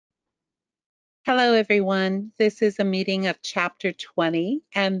Hello, everyone. This is a meeting of Chapter 20,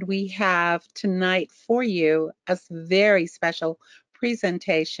 and we have tonight for you a very special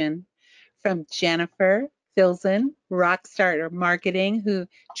presentation from Jennifer Filzen, Rockstar Marketing, who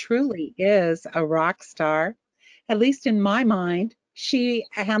truly is a rock star, at least in my mind. She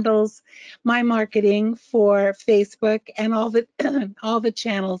handles my marketing for Facebook and all the all the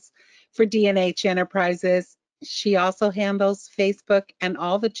channels for D&H Enterprises. She also handles Facebook and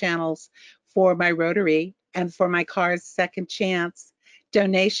all the channels for my Rotary and for my car's Second Chance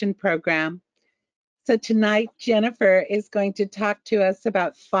donation program. So tonight, Jennifer is going to talk to us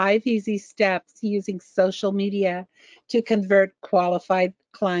about 5 easy steps using social media to convert qualified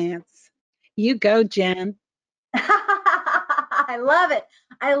clients. You go, Jen. I love it.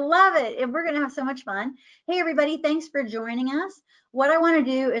 I love it. And we're going to have so much fun. Hey, everybody, thanks for joining us. What I want to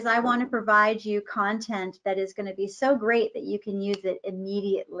do is I want to provide you content that is going to be so great that you can use it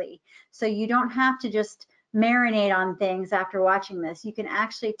immediately. So you don't have to just marinate on things after watching this. You can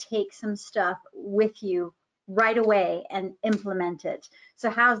actually take some stuff with you right away and implement it. So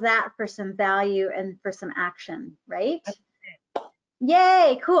how's that for some value and for some action, right?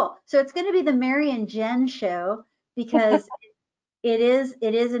 Yay, cool. So it's going to be the Mary and Jen show because it is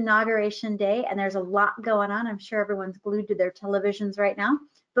inauguration day and there's a lot going on. I'm sure everyone's glued to their televisions right now.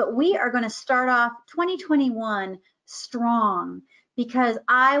 But we are going to start off 2021 strong because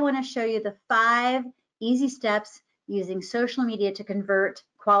I want to show you the 5 easy steps using social media to convert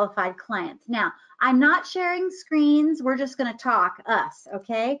qualified clients. Now, I'm not sharing screens. We're just going to talk us,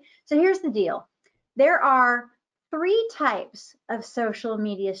 okay? So here's the deal. There are 3 types of social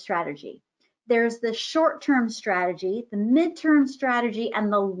media strategy. There's the short-term strategy, the mid-term strategy,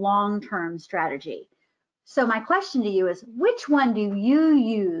 and the long-term strategy. So my question to you is, which one do you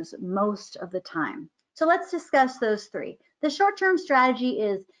use most of the time? So let's discuss those 3. The short-term strategy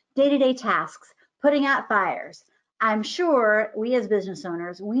is day-to-day tasks, putting out fires. I'm sure we as business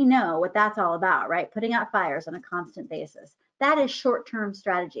owners, we know what that's all about, right? Putting out fires on a constant basis. That is short-term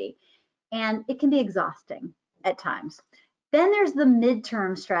strategy, and it can be exhausting at times. Then there's the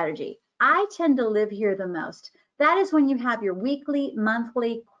midterm strategy. I tend to live here the most. That is when you have your weekly,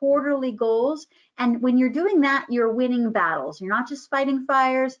 monthly, quarterly goals. And when you're doing that, you're winning battles. You're not just fighting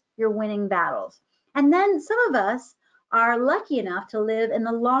fires, you're winning battles. And then some of us are lucky enough to live in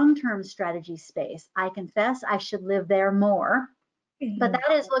the long-term strategy space. I confess I should live there more. But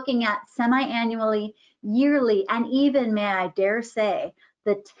that is looking at semi-annually, yearly, and even, may I dare say,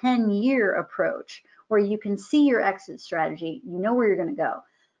 the 10-year approach, where you can see your exit strategy, you know where you're going to go.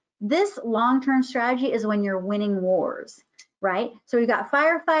 This long-term strategy is when you're winning wars, right? So we've got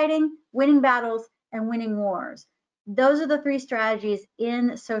firefighting, winning battles, and winning wars. Those are the 3 strategies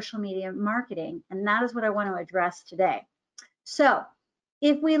in social media marketing, and that is what I want to address today. So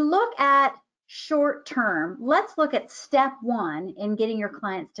if we look at short term, let's look at step 1 in getting your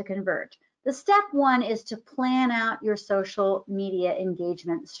clients to convert. The step 1 is to plan out your social media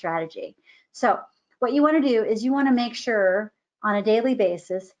engagement strategy. So what you want to do is you want to make sure on a daily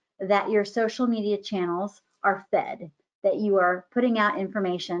basis that your social media channels are fed, that you are putting out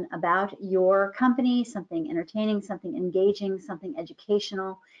information about your company, something entertaining, something engaging, something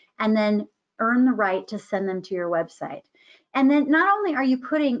educational, and then earn the right to send them to your website. And then not only are you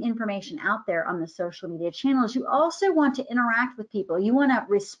putting information out there on the social media channels, you also want to interact with people. You want to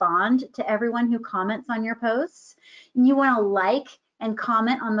respond to everyone who comments on your posts. And you want to like and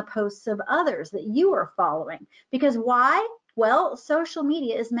comment on the posts of others that you are following. Because why? Well, social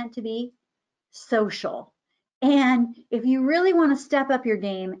media is meant to be social. And if you really want to step up your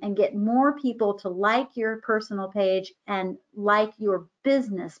game and get more people to like your personal page and like your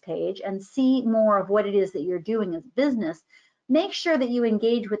business page and see more of what it is that you're doing as business, make sure that you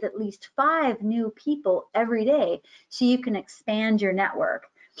engage with at least 5 new people every day so you can expand your network.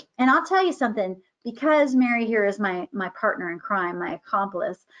 And I'll tell you something, because Mary here is my partner in crime, my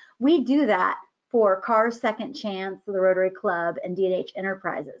accomplice, we do that for Cars Second Chance, the Rotary Club, and D&H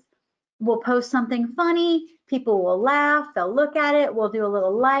Enterprises. We'll post something funny, people will laugh, they'll look at it, we'll do a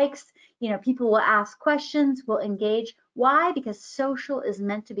little likes, people will ask questions, we'll engage. Why? Because social is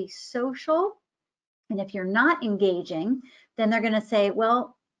meant to be social. And if you're not engaging, then they're going to say,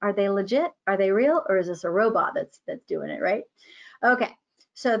 well, are they legit? Are they real? Or is this a robot that's doing it, right? Okay,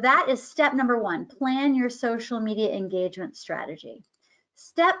 so that is step number 1, plan your social media engagement strategy.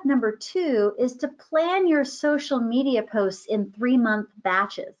 Step number 2 is to plan your social media posts in 3-month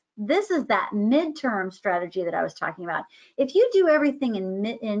batches. This is that midterm strategy that I was talking about. If you do everything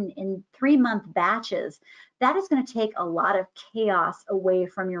in 3-month batches, that is going to take a lot of chaos away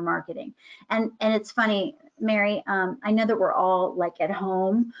from your marketing. And it's funny, Mary, I know that we're all like at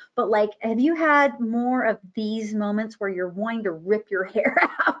home, but like, have you had more of these moments where you're wanting to rip your hair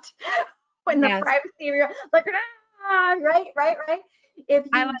out when the Yes. privacy of your, like, right? If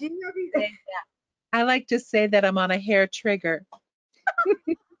I you like do to everything, say that. I like to say that I'm on a hair trigger.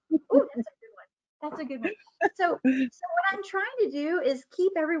 ooh, that's a good one. So what I'm trying to do is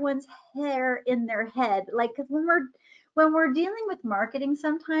keep everyone's hair in their head. Like, cause when we're dealing with marketing,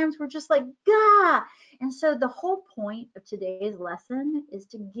 sometimes we're just like, gah. And so the whole point of today's lesson is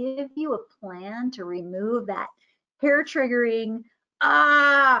to give you a plan to remove that hair triggering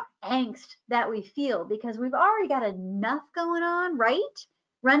angst that we feel, because we've already got enough going on, right?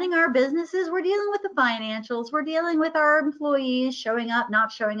 Running our businesses, we're dealing with the financials, we're dealing with our employees showing up,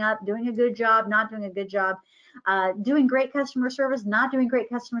 not showing up, doing a good job, not doing a good job, doing great customer service, not doing great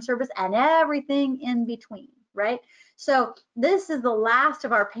customer service, and everything in between, right? So this is the last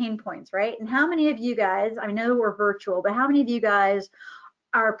of our pain points, right? And how many of you guys, I know we're virtual, but how many of you guys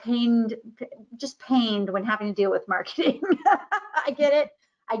are just pained when having to deal with marketing? I get it.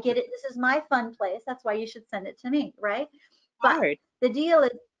 I get it. This is my fun place. That's why you should send it to me, right? But Hard. the deal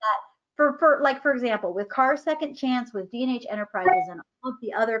is that for example, with Car Second Chance, with D&H Enterprises, and all of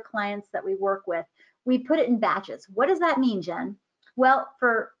the other clients that we work with, we put it in batches. What does that mean, Jen? Well,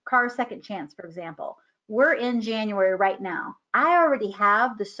 for Car Second Chance, for example, we're in January right now. I already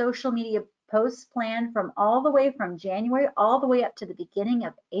have the social media posts planned from all the way from January all the way up to the beginning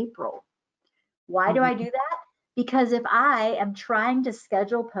of April. Why do I do that? Because if I am trying to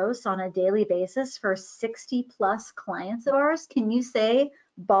schedule posts on a daily basis for 60 plus clients of ours, can you say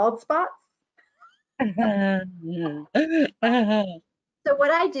bald spots? So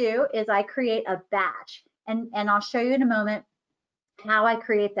what I do is I create a batch, and I'll show you in a moment how I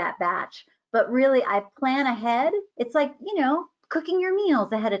create that batch. But really, I plan ahead. It's like, cooking your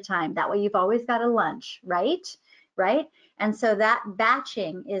meals ahead of time. That way you've always got a lunch, right? Right? And so that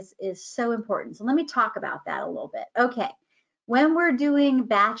batching is so important. So let me talk about that a little bit. Okay. When we're doing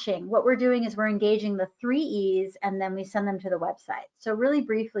batching, what we're doing is we're engaging the 3 E's, and then we send them to the website. So really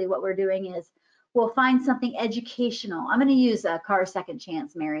briefly, what we're doing is we'll find something educational. I'm going to use a Car Second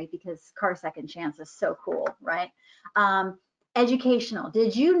Chance, Mary, because Car Second Chance is so cool, right? Educational.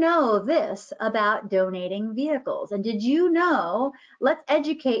 Did you know this about donating vehicles? And did you know, let's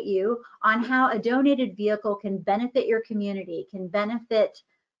educate you on how a donated vehicle can benefit your community, can benefit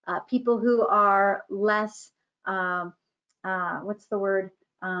people who are less, what's the word?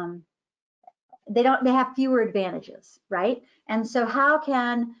 They have fewer advantages, right? And so how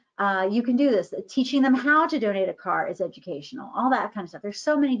can you can do this? Teaching them how to donate a car is educational, all that kind of stuff. There's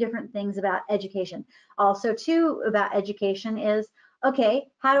so many different things about education. Also too, about education is, okay,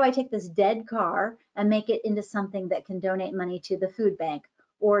 how do I take this dead car and make it into something that can donate money to the food bank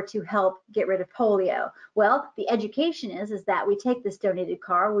or to help get rid of polio? Well, the education is that we take this donated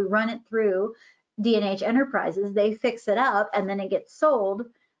car, we run it through D&H Enterprises, they fix it up, and then it gets sold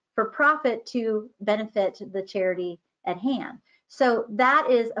for profit to benefit the charity at hand. So that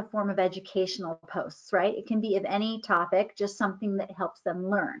is a form of educational posts, right? It can be of any topic, just something that helps them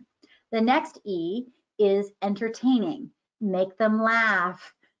learn. The next E is entertaining. Make them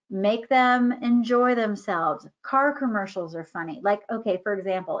laugh, make them enjoy themselves. Car commercials are funny. Like, okay, for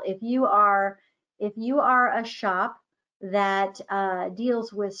example, if you are a shop that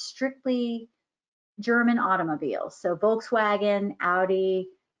deals with strictly German automobiles, so Volkswagen, Audi,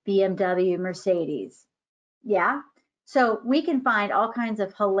 BMW, Mercedes, yeah. So we can find all kinds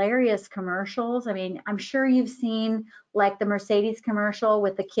of hilarious commercials. I mean, I'm sure you've seen like the Mercedes commercial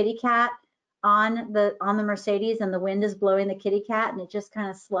with the kitty cat on the Mercedes, and the wind is blowing the kitty cat and it just kind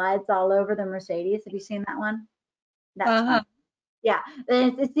of slides all over the Mercedes. Have you seen that one? That's fun. Yeah,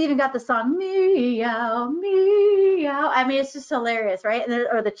 it's even got the song meow meow. I mean, it's just hilarious, right? And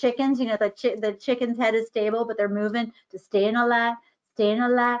or the chickens, the chicken's head is stable, but they're moving to staying alive, and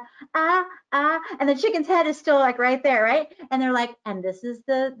the chicken's head is still like right there, right? And they're like, and this is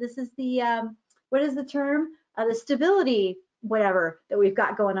the what is the term? The stability whatever that we've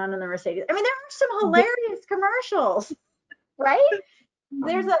got going on in the Mercedes. I mean, there are some hilarious commercials, right?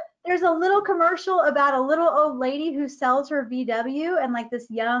 There's a little commercial about a little old lady who sells her VW, and like this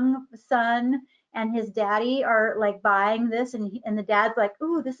young son and his daddy are like buying this, and the dad's like,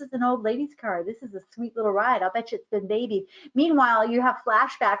 ooh, this is an old lady's car. This is a sweet little ride. I'll bet you it's been babied. Meanwhile, you have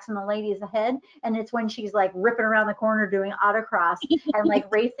flashbacks in the lady's head, and it's when she's like ripping around the corner doing autocross and like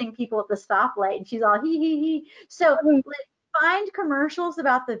racing people at the stoplight, and she's all hee hee hee. So find commercials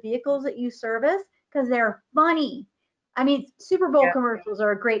about the vehicles that you service because they're funny. I mean, Super Bowl Yeah. commercials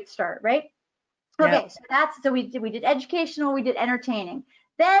are a great start, right? Yeah. Okay, so we did educational, we did entertaining.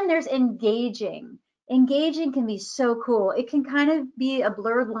 Then there's engaging. Engaging can be so cool. It can kind of be a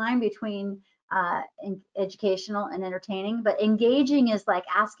blurred line between educational and entertaining, but engaging is like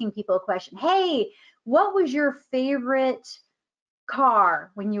asking people a question. Hey, what was your favorite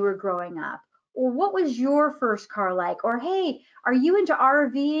car when you were growing up? Or what was your first car like? Or hey, are you into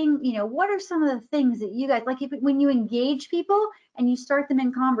RVing? You know, what are some of the things that you guys like when you engage people and you start them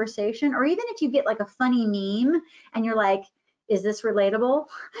in conversation, or even if you get like a funny meme and you're like, is this relatable?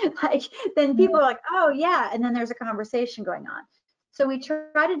 Like, then people are like, oh yeah, and then there's a conversation going on. So we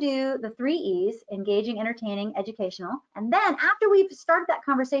try to do the 3 E's: engaging, entertaining, educational. And then after we've started that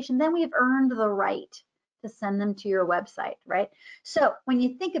conversation, then we've earned the right to send them to your website, right? So when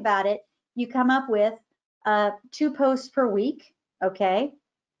you think about it, you come up with 2 posts per week, okay?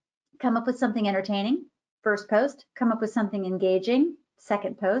 Come up with something entertaining, first post. Come up with something engaging,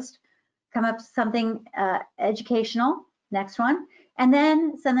 second post. Come up with something educational, next one. And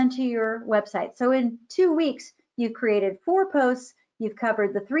then send them to your website. So in 2 weeks, you've created 4 posts, you've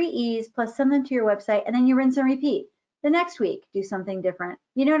covered the 3 E's, plus send them to your website, and then you rinse and repeat. The next week, do something different.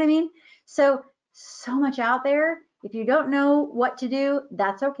 You know what I mean? So much out there. If you don't know what to do,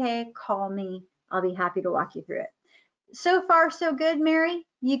 that's okay. Call me. I'll be happy to walk you through it. So far, so good, Mary.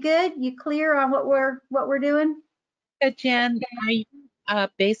 You good? You clear on what we're doing? Jen, are you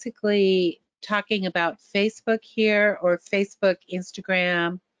basically talking about Facebook here or Facebook,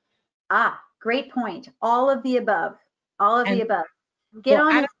 Instagram? Great point. All of the above. All of the And above. Get well,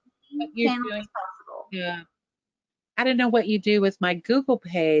 on I as don't know many what you're channels doing. as possible. I don't know what you do with my Google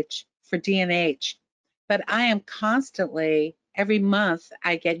page for D&H, but I am constantly, every month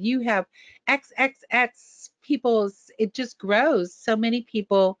I get, you have XXX people's, it just grows. So many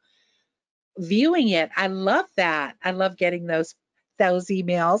people viewing it. I love that. I love getting those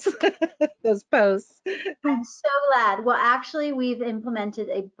emails, those posts. I'm so glad. Well, actually, we've implemented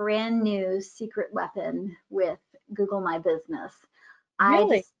a brand new secret weapon with Google My Business. I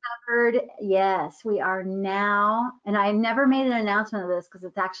Really? discovered, yes, we are now, and I never made an announcement of this because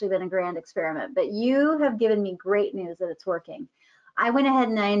it's actually been a grand experiment, but you have given me great news that it's working. I went ahead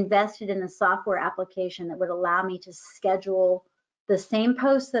and I invested in a software application that would allow me to schedule the same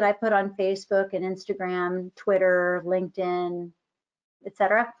posts that I put on Facebook and Instagram, Twitter, LinkedIn,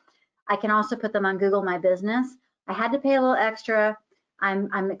 etc. I can also put them on Google My Business. I had to pay a little extra.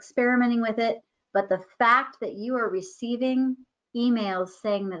 I'm experimenting with it, but the fact that you are receiving emails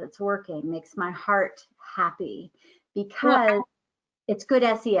saying that it's working makes my heart happy Well, because it's good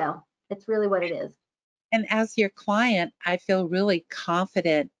SEO. It's really what it is. and as your client, I feel really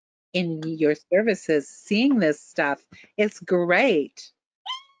confident in your services, seeing this stuff. It's great.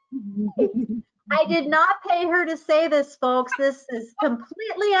 I did not pay her to say this, folks. This is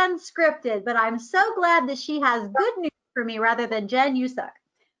completely unscripted, but I'm so glad that she has good news for me rather than Jen, you suck.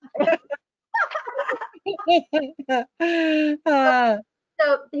 Uh,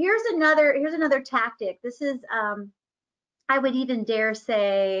 So here's another tactic. This is I would even dare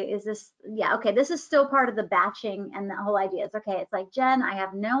say, is this, yeah, okay, this is still part of the batching and the whole idea is, okay, it's like, Jen, I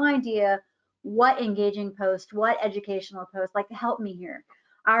have no idea what engaging post, what educational post, like help me here.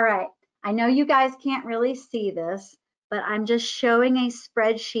 All right, I know you guys can't really see this, but I'm just showing a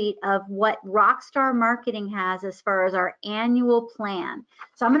spreadsheet of what Rockstar Marketing has as far as our annual plan.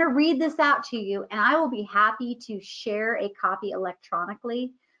 So I'm gonna read this out to you and I will be happy to share a copy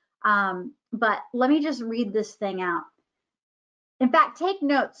electronically. But let me just read this thing out. In fact, take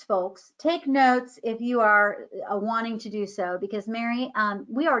notes, folks. Take notes if you are wanting to do so, because Mary,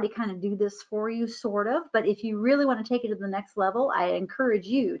 we already kind of do this for you, sort of, but if you really want to take it to the next level, I encourage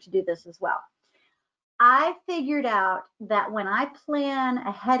you to do this as well. I figured out that when I plan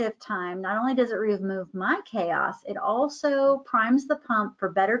ahead of time, not only does it remove my chaos, it also primes the pump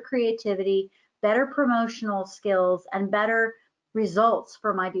for better creativity, better promotional skills, and better results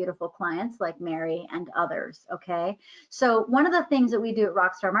for my beautiful clients like Mary and others, okay? So one of the things that we do at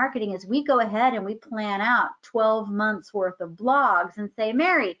Rockstar Marketing is we go ahead and we plan out 12 months worth of blogs and say,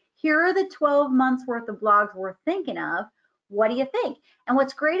 Mary, here are the 12 months worth of blogs we're thinking of. What do you think? And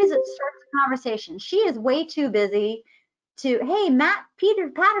what's great is it starts a conversation. She is way too busy to, hey, Peter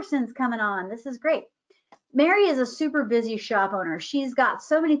Patterson's coming on. This is great. Mary is a super busy shop owner. She's got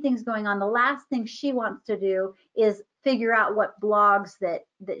so many things going on. The last thing she wants to do is figure out what blogs that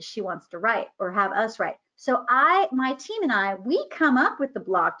she wants to write or have us write. So my team and I, we come up with the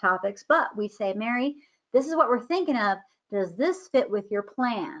blog topics, but we say, Mary, this is what we're thinking of. Does this fit with your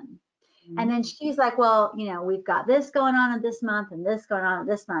plan? And then she's like, well, you know, we've got this going on in this month and this going on in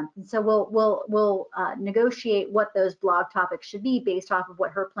this month. And so we'll negotiate what those blog topics should be based off of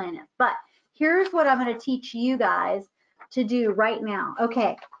what her plan is. But here's what I'm going to teach you guys to do right now.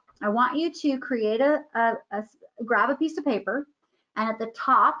 Okay, I want you to create grab a piece of paper, and at the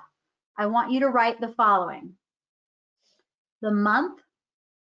top, I want you to write the following. The month,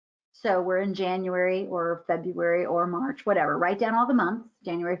 so we're in January or February or March, whatever. Write down all the months,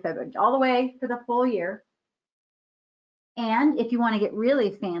 January, February, all the way for the full year. And if you want to get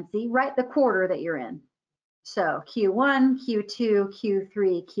really fancy, write the quarter that you're in. So Q1, Q2,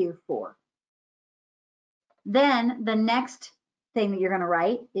 Q3, Q4. Then the next thing that you're going to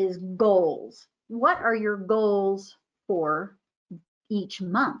write is goals. What are your goals for each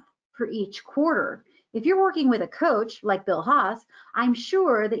month, for each quarter? If you're working with a coach like Bill Haas, I'm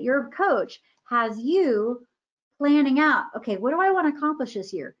sure that your coach has you planning out, okay, what do I want to accomplish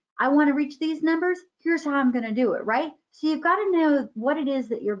this year? I want to reach these numbers. Here's how I'm going to do it, right? So you've got to know what it is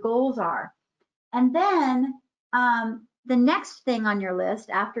that your goals are. And then the next thing on your list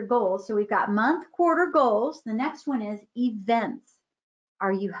after goals, so we've got month, quarter goals. The next one is events.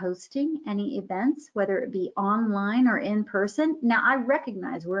 Are you hosting any events, whether it be online or in person? Now, I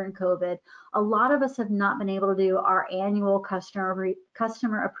recognize we're in COVID. A lot of us have not been able to do our annual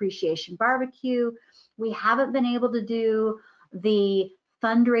customer appreciation barbecue. We haven't been able to do the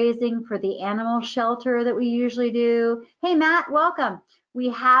fundraising for the animal shelter that we usually do. Hey, Matt, welcome. We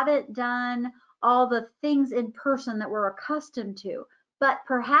haven't done all the things in person that we're accustomed to. But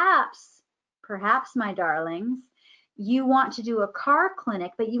perhaps, my darlings, you want to do a car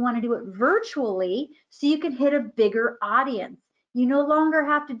clinic, but you want to do it virtually so you can hit a bigger audience. You no longer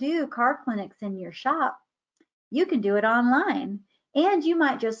have to do car clinics in your shop. You can do it online. And you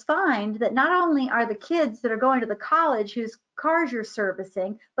might just find that not only are the kids that are going to the college whose cars you're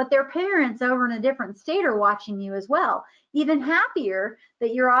servicing, but their parents over in a different state are watching you as well. Even happier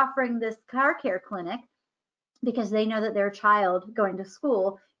that you're offering this car care clinic because they know that their child going to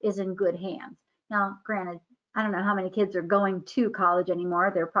school is in good hands. Now, granted, I don't know how many kids are going to college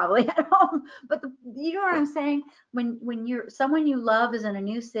anymore. They're probably at home, but you know what I'm saying? When you're someone you love is in a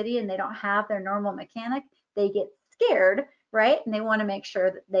new city and they don't have their normal mechanic, they get scared, right? And they want to make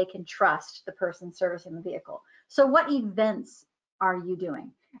sure that they can trust the person servicing the vehicle. So what events are you doing?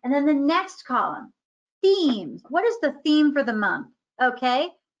 And then the next column, themes. What is the theme for the month? Okay,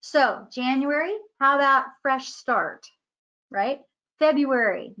 so January, how about fresh start, right?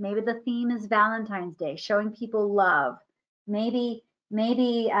 February, maybe the theme is Valentine's Day, showing people love. Maybe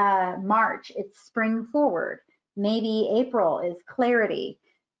March, it's spring forward. Maybe April is clarity.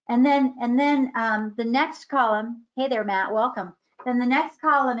 And then the next column, hey there, Matt, welcome. Then the next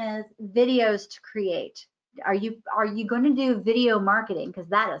column is videos to create. Are you going to do video marketing? Because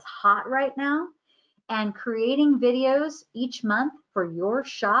that is hot right now. And creating videos each month for your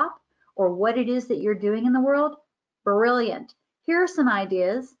shop or what it is that you're doing in the world, brilliant. Here are some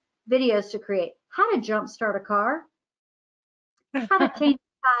ideas, videos to create. How to jumpstart a car, how to change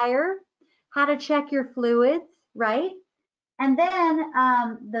a tire, how to check your fluids, right? And then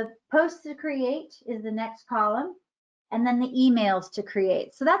the posts to create is the next column, and then the emails to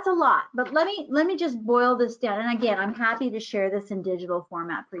create. So that's a lot, but let me just boil this down. And again, I'm happy to share this in digital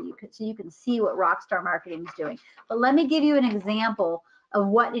format for you so you can see what Rockstar Marketing is doing. But let me give you an example of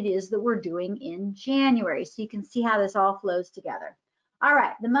what it is that we're doing in January so you can see how this all flows together. All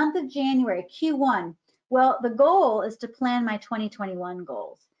right, the month of January, Q1. Well, the goal is to plan my 2021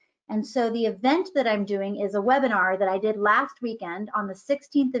 goals. And so the event that I'm doing is a webinar that I did last weekend on the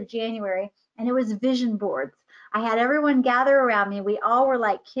 16th of January, and it was vision boards. I had everyone gather around me. We all were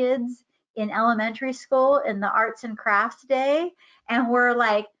like kids in elementary school in the arts and crafts day, and we're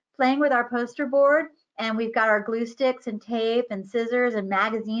like playing with our poster board, and we've got our glue sticks and tape and scissors and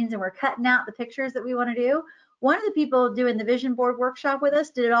magazines, and we're cutting out the pictures that we want to do. One of the people doing the vision board workshop with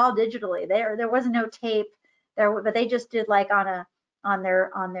us did it all digitally. There wasn't no tape there, but they just did like on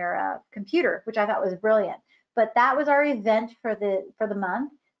their computer, which I thought was brilliant. But that was our event for the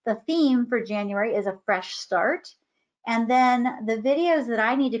month. The theme for January is a fresh start. And then the videos that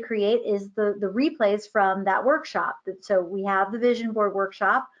I need to create is the replays from that workshop. So we have the vision board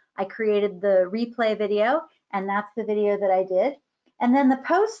workshop. I created the replay video, and that's the video that I did. And then the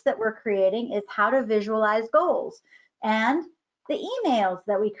posts that we're creating is how to visualize goals. And the emails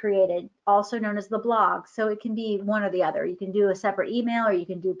that we created, also known as the blog. So it can be one or the other. You can do a separate email, or you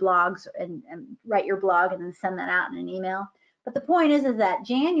can do blogs and write your blog and then send that out in an email. But the point is that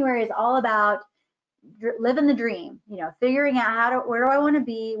January is all about living the dream, you know, figuring out where do I want to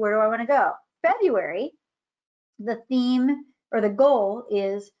be, where do I want to go. February, the theme or the goal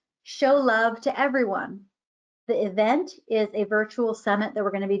is show love to everyone. The event is a virtual summit that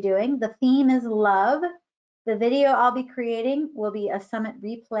we're going to be doing. The theme is love. The video I'll be creating will be a summit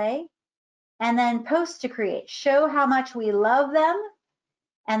replay. And then posts to create. Show how much we love them.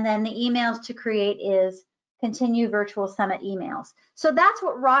 And then the emails to create is continue virtual summit emails. So that's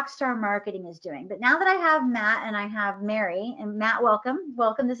what Rockstar Marketing is doing. But now that I have Matt and I have Mary, and Matt, welcome.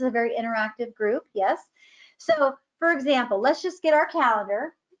 Welcome. This is a very interactive group. Yes. So for example, let's just get our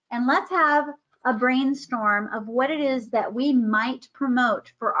calendar and let's have a brainstorm of what it is that we might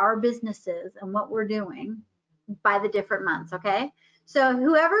promote for our businesses and what we're doing by the different months. Okay. So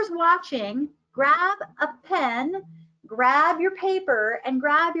whoever's watching, grab a pen, grab your paper, and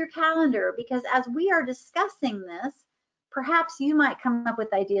grab your calendar, because as we are discussing this, perhaps you might come up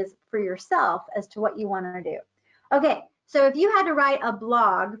with ideas for yourself as to what you want to do. Okay, so if you had to write a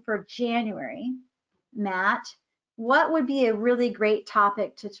blog for January, Matt, what would be a really great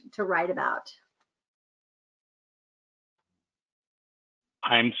topic to write about?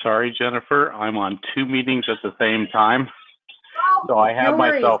 I'm sorry, Jennifer. I'm on 2 meetings at the same time. Oh, So I have no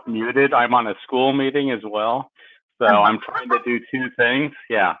worries. myself muted. I'm on a school meeting as well. So I'm trying to do 2 things.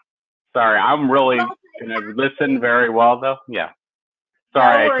 Yeah. Sorry. I'm really going to listen very well, though. Yeah.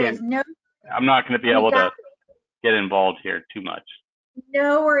 Sorry, no I can't. No, I'm not going to be able to get involved here too much.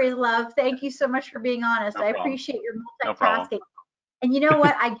 No worries, love. Thank you so much for being honest. No I problem. appreciate your multitasking. No problem. And you know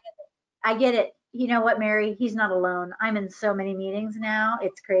what? I get it. You know what, Mary? He's not alone. I'm in so many meetings now.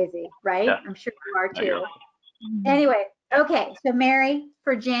 It's crazy, right? Yeah. I'm sure you are too. No, Anyway, okay. So Mary,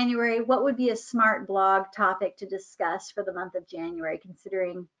 for January, what would be a smart blog topic to discuss for the month of January,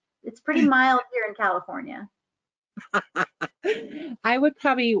 considering it's pretty mild here in California? I would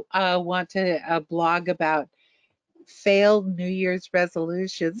probably want to blog about failed New Year's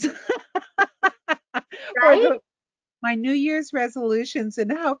resolutions. Right? Or my New Year's resolutions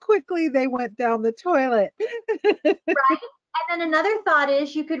and how quickly they went down the toilet. Right? And then another thought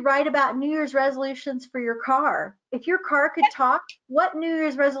is you could write about New Year's resolutions for your car. If your car could talk, what New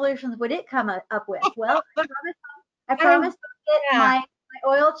Year's resolutions would it come up with? Well, I promise to get my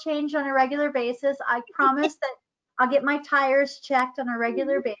oil changed on a regular basis. I promise that I'll get my tires checked on a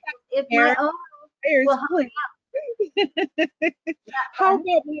regular basis. If my own will help How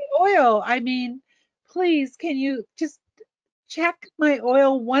about my oil? I mean, please, can you just check my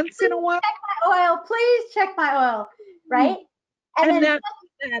oil once in a while? Check my oil, please check my oil, right? And then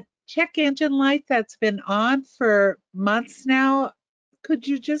that check engine light that's been on for months now, could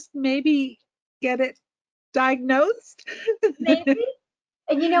you just maybe get it diagnosed? Maybe.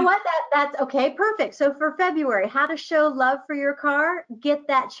 And you know what? That's okay, perfect. So for February, how to show love for your car, get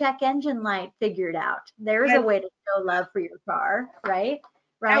that check engine light figured out. There's a way to show love for your car, right?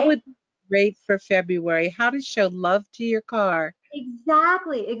 That would be great for February. How to show love to your car.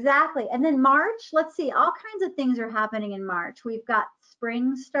 Exactly, exactly. And then March, let's see, all kinds of things are happening in March. We've got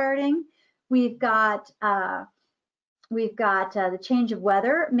spring starting. We've got the change of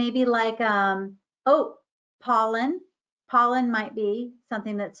weather, maybe like pollen. Pollen might be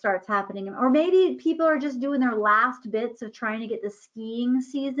something that starts happening, or maybe people are just doing their last bits of trying to get the skiing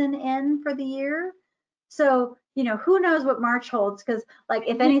season in for the year. So, you know, who knows what March holds, because like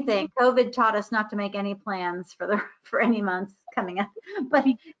if anything, COVID taught us not to make any plans for any months coming up. But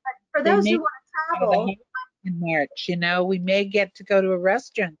for those who want to travel in March, you know, we may get to go to a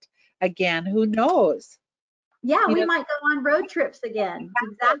restaurant again. Who knows? Yeah, we might go on road trips again.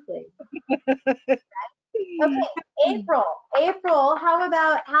 Exactly. Okay, April, how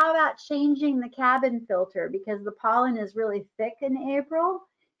about changing the cabin filter, because the pollen is really thick in April.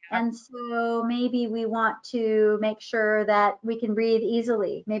 And so maybe we want to make sure that we can breathe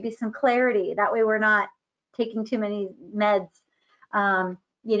easily, maybe some clarity. That way we're not taking too many meds,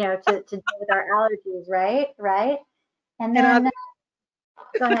 you know, to deal with our allergies, right? Right. And then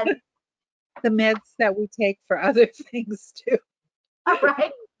go ahead. The meds that we take for other things too.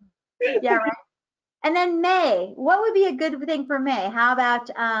 Right. Yeah, right. And then May, what would be a good thing for May? How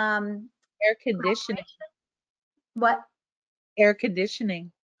about air conditioning? What? Air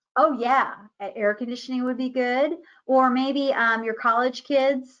conditioning. Oh yeah, air conditioning would be good. Or maybe your college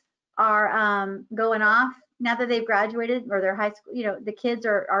kids are going off now that they've graduated, or their high school, you know, the kids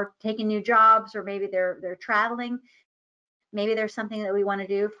are taking new jobs, or maybe they're traveling. Maybe there's something that we want to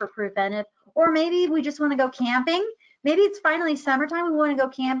do for preventive, or maybe we just want to go camping. Maybe it's finally summertime, we want to go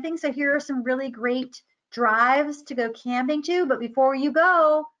camping. So here are some really great drives to go camping to. But before you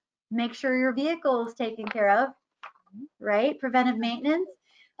go, make sure your vehicle is taken care of, right? Preventive maintenance.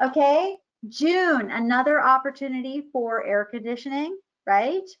 Okay, June, another opportunity for air conditioning,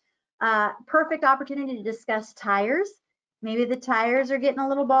 right? Perfect opportunity to discuss tires. Maybe the tires are getting a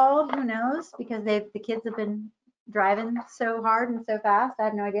little bald. Who knows? Because the kids have been driving so hard and so fast. I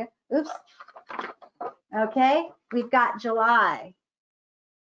have no idea. Oops. Okay, we've got July.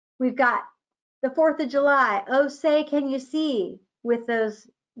 We've got the 4th of July. Oh, say, can you see with those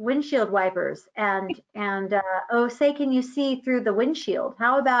windshield wipers? And oh, say, can you see through the windshield?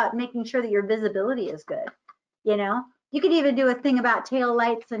 How about making sure that your visibility is good? You know, you could even do a thing about tail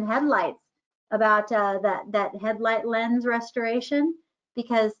lights and headlights, about that headlight lens restoration,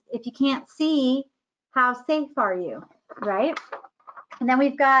 because if you can't see, how safe are you, right? And then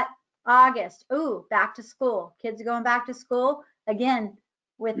we've got August. Ooh, back to school. Kids are going back to school. Again,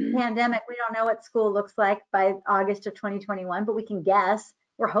 with the pandemic, we don't know what school looks like by August of 2021, but we can guess.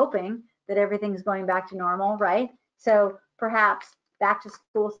 We're hoping that everything's going back to normal, right? So perhaps back to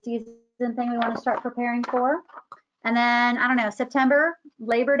school season thing we want to start preparing for. And then, I don't know, September,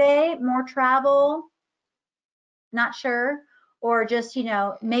 Labor Day, more travel, not sure. Or just, you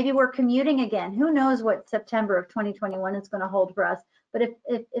know, maybe we're commuting again. Who knows what September of 2021 is going to hold for us. But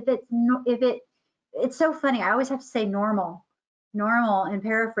it's so funny. I always have to say normal in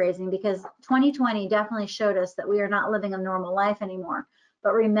paraphrasing, because 2020 definitely showed us that we are not living a normal life anymore.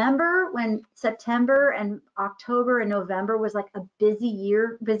 But remember when September and October and November was like a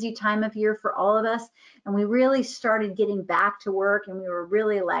busy time of year for all of us, and we really started getting back to work, and we were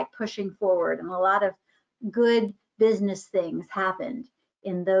really like pushing forward, and a lot of good business things happened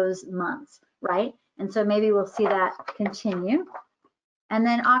in those months, right? And so maybe we'll see that continue. And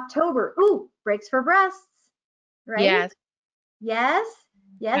then October, ooh, brakes for breasts, right? Yes. Yes.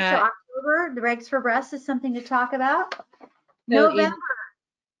 So October, the brakes for breasts is something to talk about. November.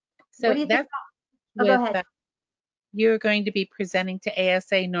 What do you think? Oh, go ahead. You're going to be presenting to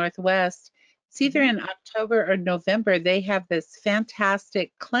ASA Northwest. It's either in October or November. They have this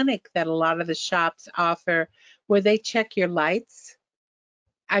fantastic clinic that a lot of the shops offer where they check your lights.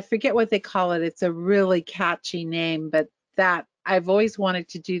 I forget what they call it. It's a really catchy name, but that I've always wanted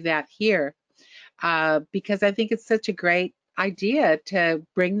to do that here because I think it's such a great idea to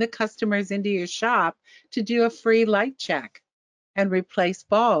bring the customers into your shop to do a free light check and replace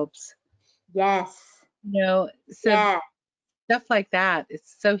bulbs. Yes. You know, so stuff like that,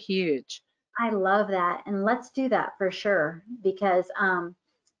 it's so huge. I love that. And let's do that for sure, because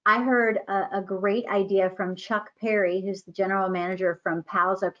I heard a great idea from Chuck Perry, who's the general manager from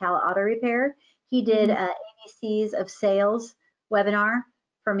Pal's Ocala Auto Repair. He did ABCs of Sales webinar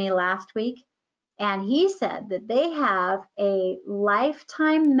for me last week. And he said that they have a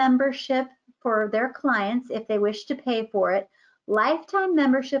lifetime membership for their clients, if they wish to pay for it, lifetime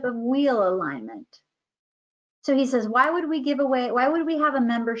membership of wheel alignment. So he says, why would we have a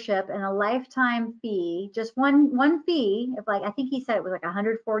membership and a lifetime fee, just one fee of, like, I think he said it was like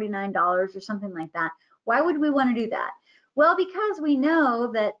 $149 or something like that. Why would we want to do that? Well, because we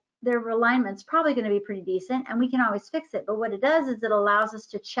know that their alignment's probably going to be pretty decent and we can always fix it. But what it does is it allows us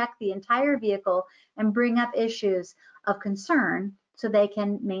to check the entire vehicle and bring up issues of concern so they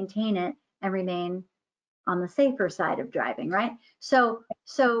can maintain it and remain on the safer side of driving, right? So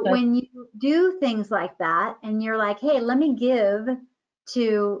when you do things like that and you're like, hey, let me give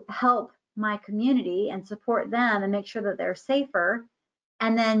to help my community and support them and make sure that they're safer,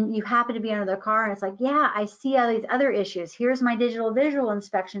 and then you happen to be under their car and it's like, yeah, I see all these other issues. Here's my digital visual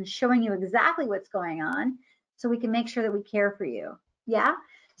inspection showing you exactly what's going on so we can make sure that we care for you. Yeah?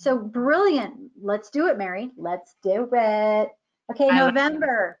 So brilliant. Let's do it, Mary. Let's do it. Okay,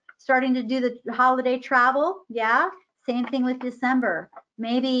 November, starting to do the holiday travel. Yeah? Same thing with December.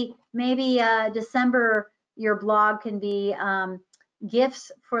 Maybe December, your blog can be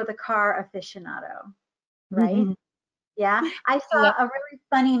gifts for the car aficionado, right? Yeah, I saw a really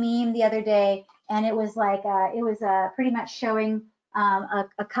funny meme the other day, and it was like pretty much showing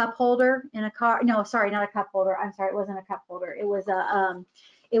a cup holder in a car. No, sorry, not a cup holder. I'm sorry, it wasn't a cup holder. It was the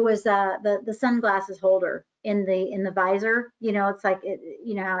sunglasses holder in the visor. You know, it's like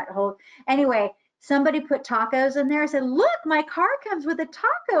you know how it holds. Anyway, somebody put tacos in there. I said, look, my car comes with a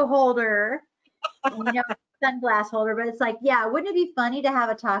taco holder. And, you know, sunglass holder, but it's like, yeah, wouldn't it be funny to have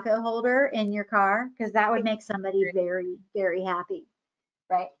a taco holder in your car? Because that would make somebody very, very happy,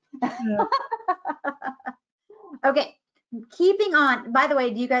 right? Yeah. Okay, keeping on. By the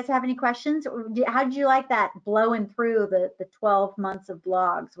way, do you guys have any questions? How did you like that blowing through the 12 months of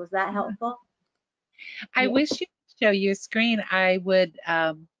blogs? Was that helpful? I wish you could show your screen. I would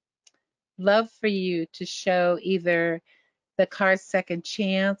love for you to show either the car's second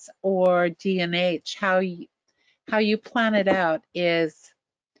chance or D&H. How you plan it out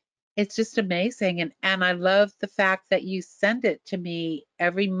it's just amazing, and I love the fact that you send it to me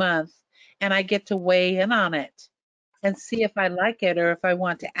every month and I get to weigh in on it. and see if I like it or if I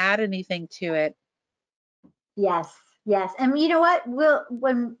want to add anything to it. Yes, yes. And you know what?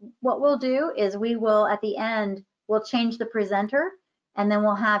 What we'll do is we will at the end we'll change the presenter, and then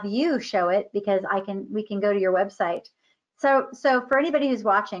we'll have you show it because we can go to your website. So for anybody who's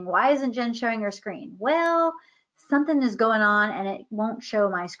watching, why isn't Jen showing her screen? Well, something is going on and it won't show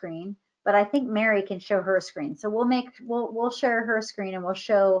my screen, but I think Mary can show her screen. So we'll share her screen and we'll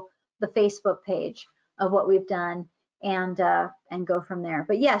show the Facebook page of what we've done and go from there.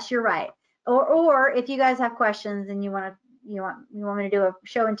 But yes, you're right. Or if you guys have questions and you want me to do a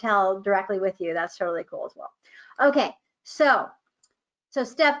show and tell directly with you, that's totally cool as well. Okay, so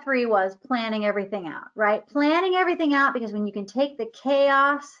step 3 was planning everything out, right? Planning everything out, because when you can take the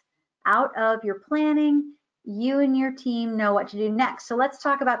chaos out of your planning, you and your team know what to do next. So let's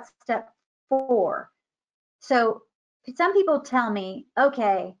talk about step 4. So some people tell me,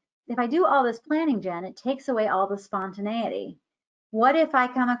 okay, if I do all this planning, Jen, it takes away all the spontaneity. What if I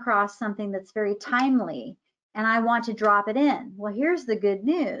come across something that's very timely and I want to drop it in? Well, here's the good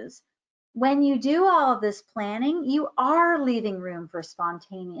news. When you do all of this planning, you are leaving room for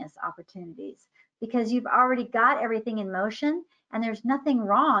spontaneous opportunities because you've already got everything in motion and there's nothing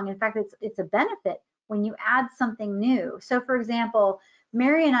wrong. In fact, it's a benefit when you add something new. So for example,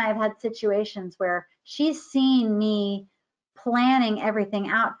 Mary and I have had situations where she's seen me planning everything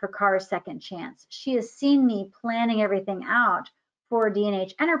out for Cars Second Chance. She has seen me planning everything out for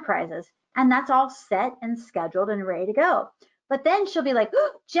D&H Enterprises, and that's all set and scheduled and ready to go. But then she'll be like,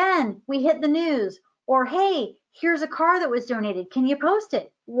 oh, Jen, we hit the news. Or, hey, here's a car that was donated. Can you post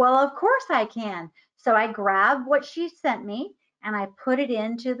it? Well, of course I can. So I grab what she sent me and I put it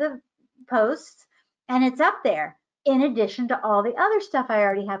into the posts and it's up there in addition to all the other stuff I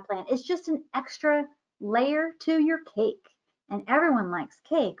already have planned. It's just an extra layer to your cake. And everyone likes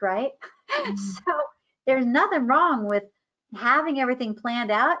cake, right? So there's nothing wrong with having everything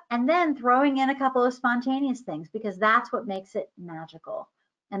planned out and then throwing in a couple of spontaneous things, because that's what makes it magical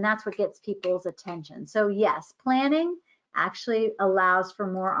and that's what gets people's attention. So yes, planning actually allows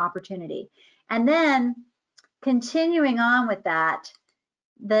for more opportunity. And then continuing on with that,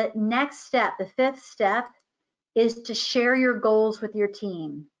 the next step, the 5th step, is to share your goals with your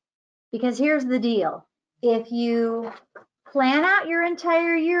team. Because here's the deal. If you plan out your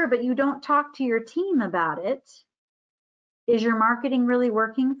entire year but you don't talk to your team about it, is your marketing really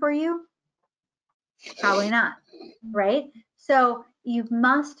working for you? Probably not, right? So you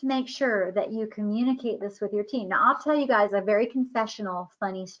must make sure that you communicate this with your team. Now, I'll tell you guys a very confessional,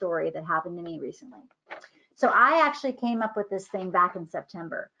 funny story that happened to me recently. So I actually came up with this thing back in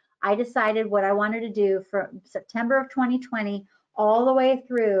September. I decided what I wanted to do from September of 2020 all the way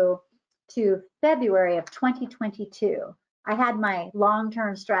through to February of 2022. I had my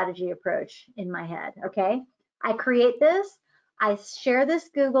long-term strategy approach in my head, okay? I create this, I share this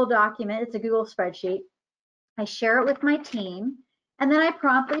Google document, it's a Google spreadsheet, I share it with my team, and then I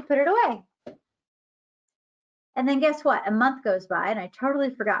promptly put it away. And then guess what? A month goes by and I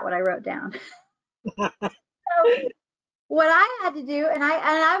totally forgot what I wrote down. So what I had to do, and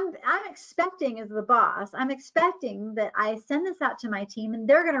I'm expecting as the boss, I'm expecting that I send this out to my team and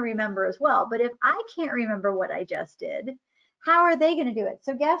they're going to remember as well. But if I can't remember what I just did, how are they going to do it?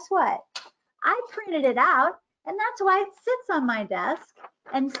 So guess what? I printed it out, and that's why it sits on my desk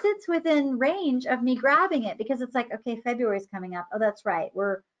and sits within range of me grabbing it, because it's like, okay, February's coming up. Oh, that's right.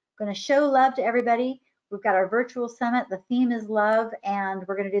 We're going to show love to everybody. We've got our virtual summit. The theme is love, and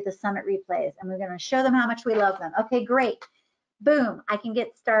we're going to do the summit replays, and we're going to show them how much we love them. Okay, great. Boom, I can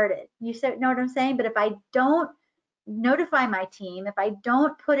get started. You know what I'm saying? But if I don't notify my team, if I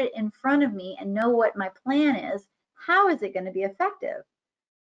don't put it in front of me and know what my plan is, how is it going to be effective?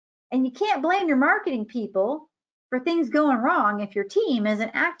 And you can't blame your marketing people for things going wrong if your team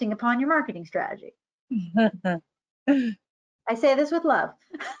isn't acting upon your marketing strategy. I say this with love.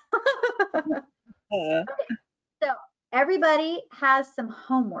 Okay, so everybody has some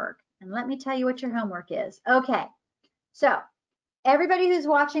homework, and let me tell you what your homework is. Okay, so everybody who's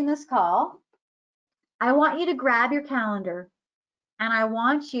watching this call, I want you to grab your calendar and I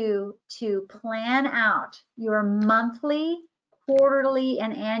want you to plan out your monthly, quarterly,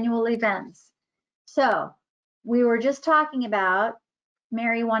 and annual events. So we were just talking about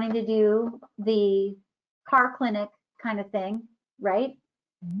Mary wanting to do the car clinic kind of thing, right?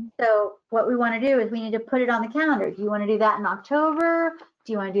 Mm-hmm. So what we want to do is we need to put it on the calendar. Do you want to do that in October?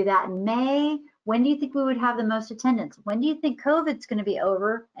 Do you want to do that in May? When do you think we would have the most attendance? When do you think COVID's going to be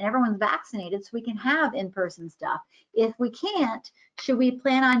over and everyone's vaccinated so we can have in-person stuff? If we can't, should we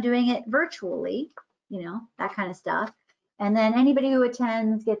plan on doing it virtually? You know, that kind of stuff. And then anybody who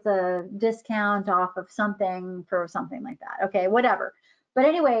attends gets a discount off of something for something like that. Okay, whatever. But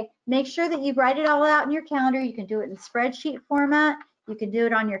anyway, make sure that you write it all out in your calendar. You can do it in spreadsheet format. You can do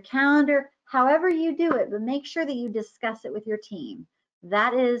it on your calendar, however you do it, but make sure that you discuss it with your team.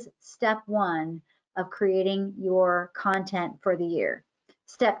 That is step 1 of creating your content for the year.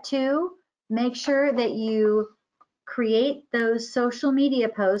 Step 2, make sure that you create those social media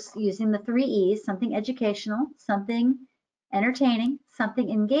posts using the 3 E's, something educational, something entertaining, something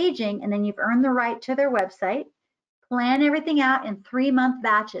engaging, and then you've earned the right to their website. Plan everything out in 3-month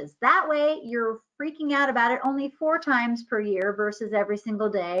batches. That way you're freaking out about it only 4 times per year versus every single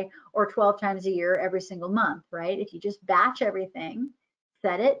day, or 12 times a year every single month, right? If you just batch everything,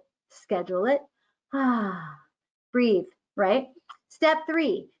 set it, schedule it, breathe, right? Step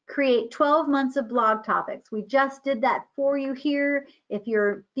 3, create 12 months of blog topics. We just did that for you here. If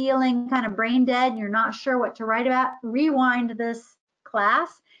you're feeling kind of brain dead and you're not sure what to write about, rewind this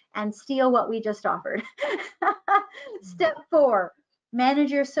class and steal what we just offered. Step 4,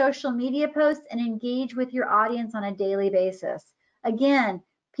 manage your social media posts and engage with your audience on a daily basis. Again,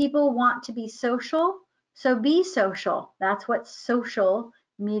 people want to be social, so be social. That's what social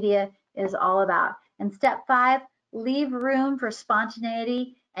media is all about. And step 5, leave room for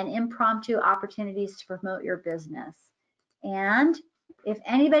spontaneity and impromptu opportunities to promote your business. And if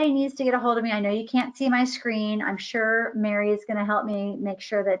anybody needs to get a hold of me, I know you can't see my screen. I'm sure Mary is going to help me make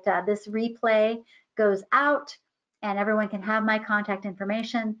sure that this replay goes out and everyone can have my contact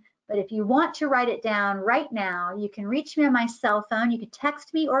information. But if you want to write it down right now, you can reach me on my cell phone. You can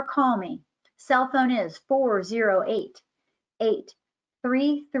text me or call me. Cell phone is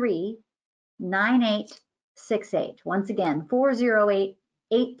 408-833-9868. Once again,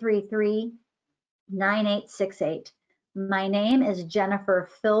 408-833-9868. My name is Jennifer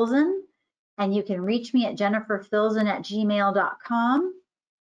Filzen, and you can reach me at jenniferfilzen@gmail.com.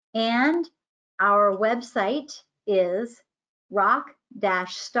 And our website is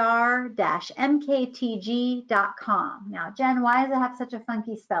rock-star-mktg.com. Now, Jen, why does it have such a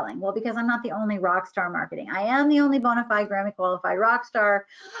funky spelling? Well, because I'm not the only Rockstar Marketing. I am the only bona fide Grammy qualified rock star,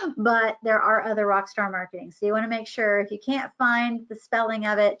 but there are other Rockstar Marketing. So you want to make sure, if you can't find the spelling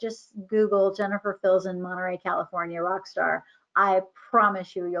of it, just Google Jennifer Filzen, Monterey, California, Rockstar. I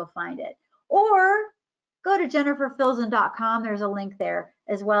promise you'll find it. Or go to jenniferfilzen.com. There's a link there,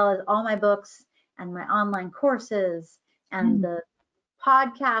 as well as all my books and my online courses and the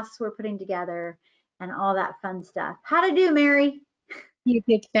podcasts we're putting together and all that fun stuff. How to do, Mary? You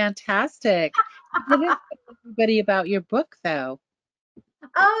did fantastic. You didn't tell everybody about your book, though.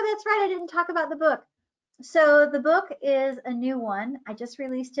 Oh, that's right. I didn't talk about the book. So the book is a new one. I just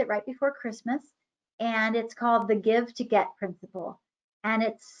released it right before Christmas, and it's called The Give to Get Principle. And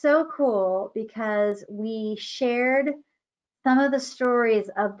it's so cool because we shared some of the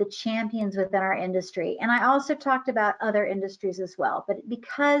stories of the champions within our industry. And I also talked about other industries as well. But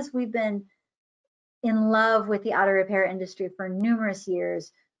because we've been in love with the auto repair industry for numerous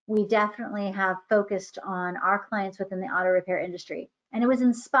years, we definitely have focused on our clients within the auto repair industry. And it was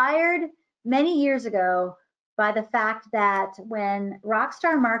inspired many years ago by the fact that when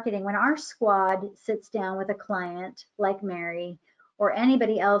Rockstar Marketing, when our squad sits down with a client like Mary or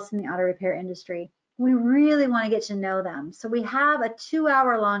anybody else in the auto repair industry, we really want to get to know them. So we have a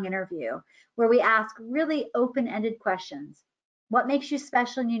 2-hour-long interview where we ask really open-ended questions. What makes you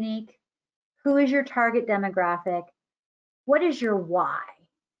special and unique? Who is your target demographic? What is your why?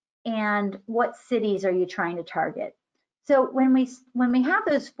 And what cities are you trying to target? So when we have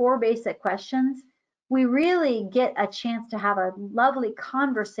those 4 basic questions, we really get a chance to have a lovely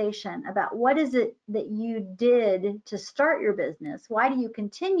conversation about what is it that you did to start your business? Why do you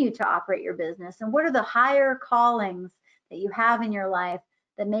continue to operate your business? And what are the higher callings that you have in your life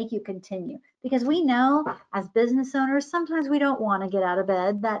that make you continue? Because we know as business owners, sometimes we don't want to get out of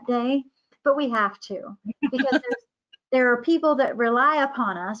bed that day, but we have to, because there are people that rely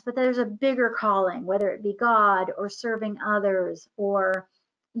upon us, but there's a bigger calling, whether it be God or serving others, or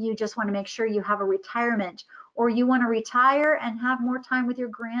you just want to make sure you have a retirement, or you want to retire and have more time with your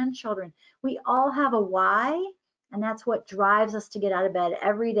grandchildren. We all have a why, and that's what drives us to get out of bed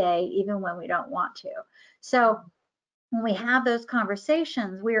every day, even when we don't want to. So when we have those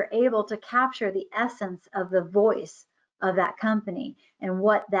conversations, we are able to capture the essence of the voice of that company and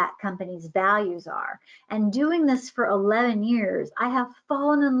what that company's values are. And doing this for 11 years, I have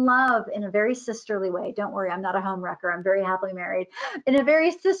fallen in love in a very sisterly way. Don't worry, I'm not a home wrecker. I'm very happily married. In a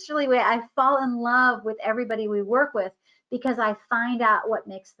very sisterly way, I fall in love with everybody we work with because I find out what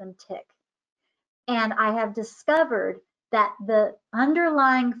makes them tick. And I have discovered that the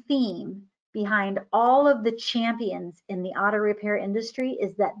underlying theme behind all of the champions in the auto repair industry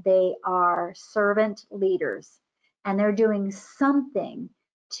is that they are servant leaders, and they're doing something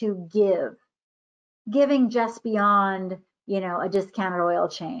to give, giving just beyond, a discounted oil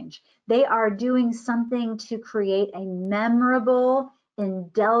change. They are doing something to create a memorable,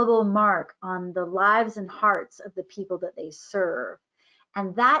 indelible mark on the lives and hearts of the people that they serve.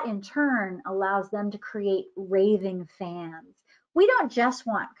 And that in turn allows them to create raving fans. We don't just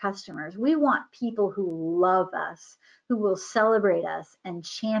want customers. We want people who love us, who will celebrate us and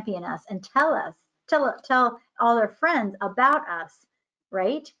champion us and tell all their friends about us,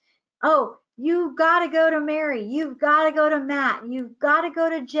 right? Oh, you've got to go to Mary. You've got to go to Matt. You've got to go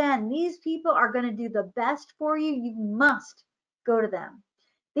to Jen. These people are going to do the best for you. You must go to them.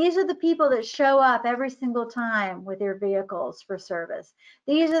 These are the people that show up every single time with your vehicles for service.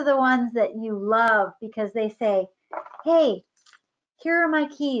 These are the ones that you love because they say, hey, here are my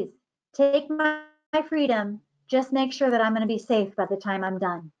keys. Take my freedom. Just make sure that I'm going to be safe by the time I'm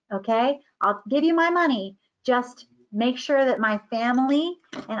done. Okay? I'll give you my money. Just make sure that my family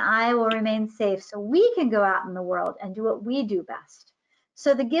and I will remain safe so we can go out in the world and do what we do best.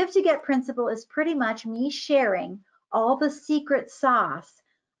 So the Give to Get principle is pretty much me sharing all the secret sauce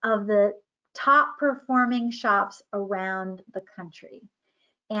of the top performing shops around the country.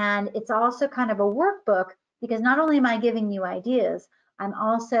 And it's also kind of a workbook because not only am I giving you ideas, I'm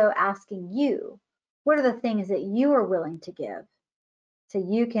also asking you, what are the things that you are willing to give so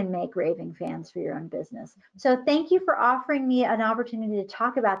you can make raving fans for your own business? So thank you for offering me an opportunity to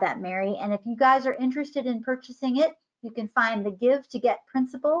talk about that, Mary. And if you guys are interested in purchasing it, you can find the Give to Get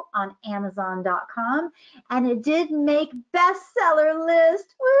principle on Amazon.com. And it did make bestseller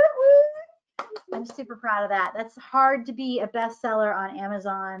list. Woo-hoo! I'm super proud of that. That's hard to be a bestseller on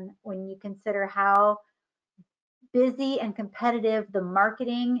Amazon when you consider how busy and competitive the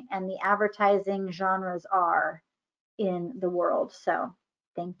marketing and the advertising genres are in the world. So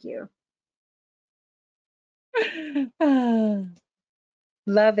thank you.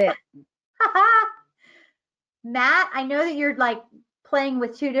 Love it. Matt, I know that you're like playing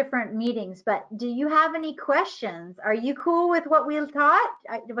with two different meetings, but do you have any questions? Are you cool with what we taught?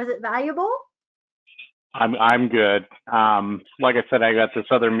 Was it valuable? I'm good. Like I said, I got this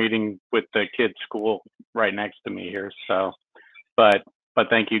other meeting with the kids' school right next to me here. So, but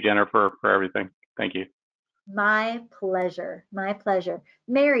thank you, Jennifer, for everything. Thank you. My pleasure. My pleasure.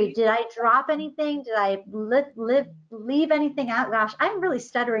 Mary, did I drop anything? Did I leave anything out? Gosh, I'm really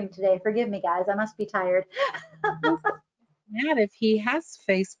stuttering today. Forgive me, guys. I must be tired. Matt, if he has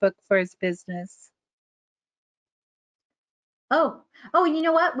Facebook for his business. Oh, and you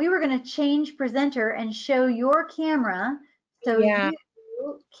know what? We were going to change presenter and show your camera so you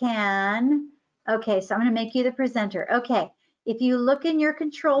can. Okay, so I'm going to make you the presenter. Okay, if you look in your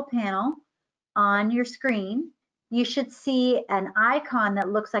control panel on your screen, you should see an icon that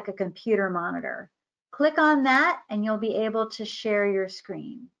looks like a computer monitor. Click on that and you'll be able to share your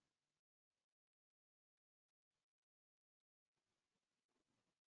screen.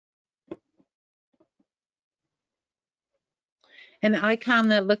 An icon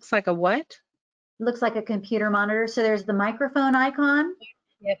that looks like a what? Looks like a computer monitor. So there's the microphone icon,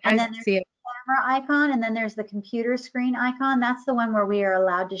 Yep, and I then there's see it. the camera icon, and then there's the computer screen icon. That's the one where we are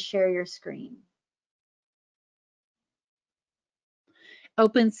allowed to share your screen.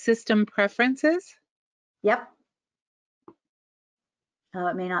 Open system preferences. Yep. Oh,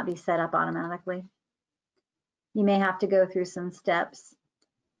 it may not be set up automatically. You may have to go through some steps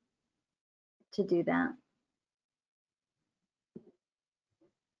to do that.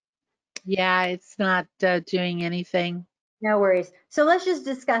 Yeah, it's not doing anything. No worries. So let's just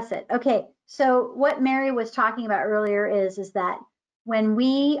discuss it. Okay, so what Mary was talking about earlier is that when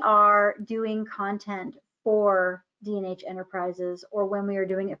we are doing content for D&H Enterprises, or when we are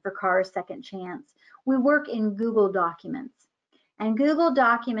doing it for Cars Second Chance, we work in Google Documents. And Google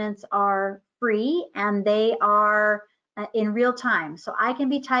Documents are free and they are in real time. So I can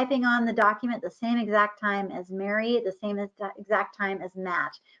be typing on the document the same exact time as Mary, at the same exact time as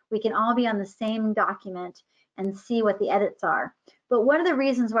Matt. We can all be on the same document and see what the edits are. But one of the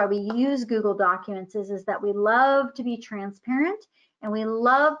reasons why we use Google Documents is that we love to be transparent and we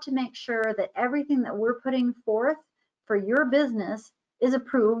love to make sure that everything that we're putting forth for your business is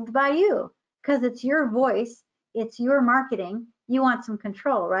approved by you, because it's your voice, it's your marketing, you want some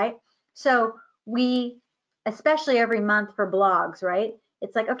control, right? So we, especially every month for blogs, right?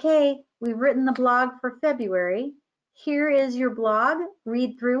 It's like, okay, we've written the blog for February. Here is your blog,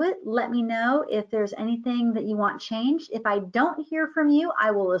 read through it, let me know if there's anything that you want changed. If I don't hear from you,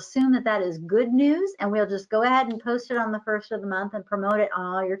 I will assume that that is good news and we'll just go ahead and post it on the first of the month and promote it on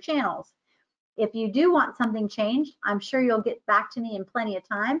all your channels. If you do want something changed, I'm sure you'll get back to me in plenty of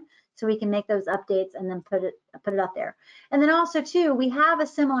time so we can make those updates and then put it up there. And then also too, we have a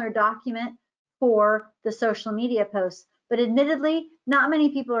similar document for the social media posts, but admittedly, not many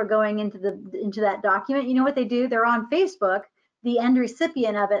people are going into that document. You know what they do? They're on Facebook, the end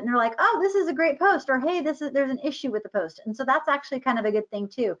recipient of it, and they're like, oh, this is a great post, or hey, there's an issue with the post. And so that's actually kind of a good thing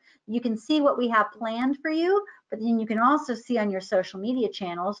too. You can see what we have planned for you, but then you can also see on your social media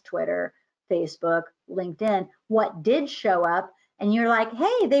channels, Twitter, Facebook, LinkedIn, what did show up. And you're like,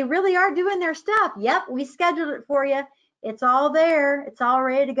 hey, they really are doing their stuff. Yep, we scheduled it for you. It's all there. It's all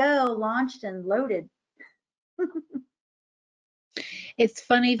ready to go, launched and loaded. It's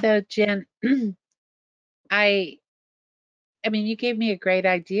funny though, Jen. I mean, you gave me a great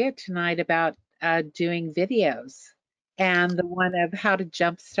idea tonight about doing videos and the one of how to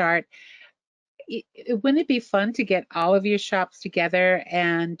jumpstart. Wouldn't it be fun to get all of your shops together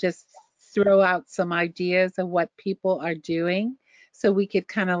and just throw out some ideas of what people are doing so we could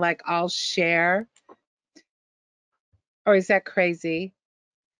kind of like all share? Or is that crazy?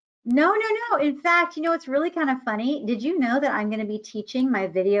 No, no, no. In fact, you know, it's really kind of funny. Did you know that I'm going to be teaching my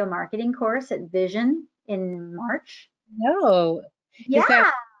video marketing course at Vision in March? No. Is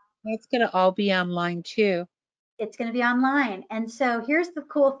Yeah, that's going to all be online too? it's going to be online. And so here's the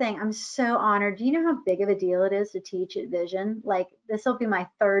cool thing. I'm so honored. Do you know how big of a deal it is to teach at Vision? Like, this will be my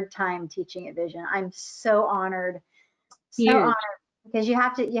 3rd time teaching at Vision. I'm so honored. So honored, Huge. because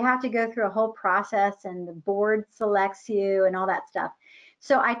you have to go through a whole process, and the board selects you and all that stuff.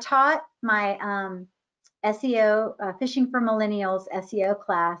 So I taught my SEO, Fishing for Millennials SEO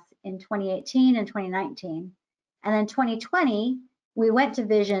class in 2018 and 2019. And then 2020, we went to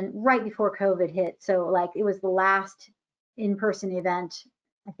Vision right before COVID hit. So like it was the last in-person event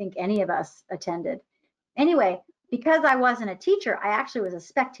I think any of us attended. Anyway, because I wasn't a teacher, I actually was a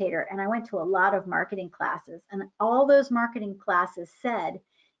spectator, and I went to a lot of marketing classes, and all those marketing classes said,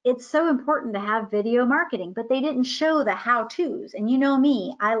 it's so important to have video marketing, but they didn't show the how-tos. And you know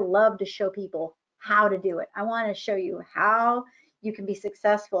me, I love to show people how to do it. I want to show you how you can be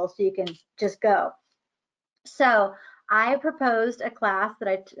successful so you can just go. So I proposed a class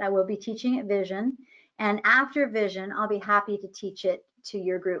that I will be teaching at Vision, and after Vision, I'll be happy to teach it to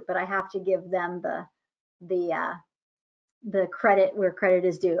your group, but I have to give them the credit where credit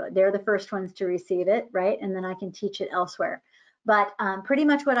is due. They're the first ones to receive it, right? And then I can teach it elsewhere. But pretty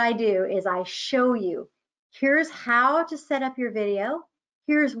much what I do is I show you, here's how to set up your video,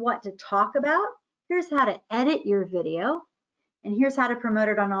 here's what to talk about, here's how to edit your video, and here's how to promote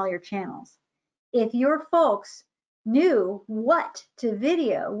it on all your channels. If your folks knew what to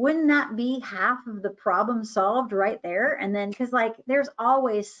video, wouldn't that be half of the problem solved right there? And then, because like there's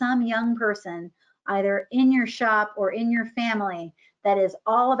always some young person either in your shop or in your family that is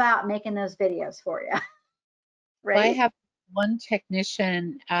all about making those videos for you. Well, I Right? have one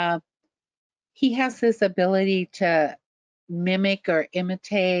technician, he has this ability to mimic or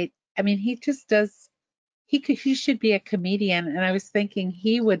imitate. I mean, he just does, he should be a comedian, and I was thinking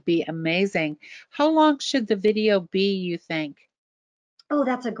he would be amazing. How long should the video be, you think? Oh,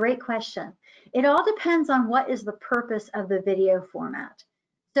 that's a great question. It all depends on what is the purpose of the video format.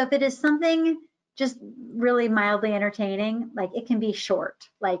 So if it is something just really mildly entertaining, like it can be short.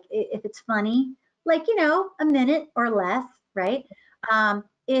 Like if it's funny, like, you know, a minute or less, right?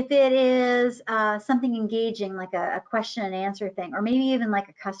 If it is something engaging, like a question and answer thing, or maybe even like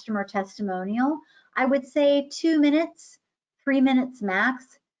a customer testimonial, I would say 2 minutes, 3 minutes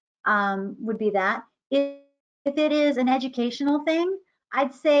max would be that. If it is an educational thing,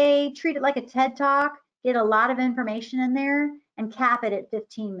 I'd say treat it like a TED Talk, get a lot of information in there, and cap it at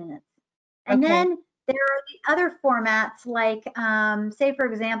 15 minutes. And Okay. then there are the other formats, like say, for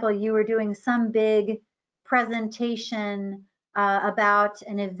example, you were doing some big presentation about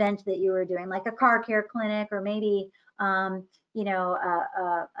an event that you were doing, like a car care clinic, or maybe you know,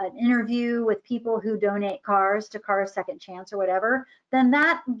 an interview with people who donate cars to Cars Second Chance or whatever. Then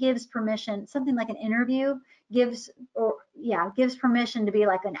that gives permission. Something like an interview gives permission to be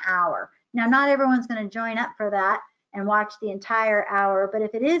like an hour. Now, not everyone's going to join up for that and watch the entire hour, but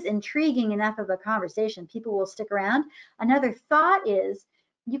if it is intriguing enough of a conversation, people will stick around. Another thought is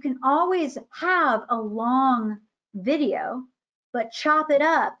you can always have a long video, but chop it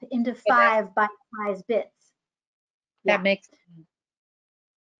up into Yeah, 5 bite-sized bits. that Yeah, makes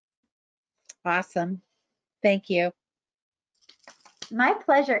awesome. Thank you. my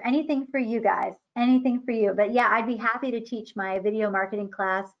pleasure. Anything for you guys, anything for you. But yeah, I'd be happy to teach my video marketing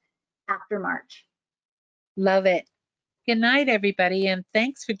class after March. Love it. Good night, everybody, and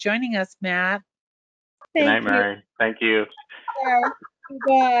thanks for joining us, Matt. Good night, Thank you. Mary. Thank you. Bye.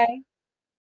 Bye.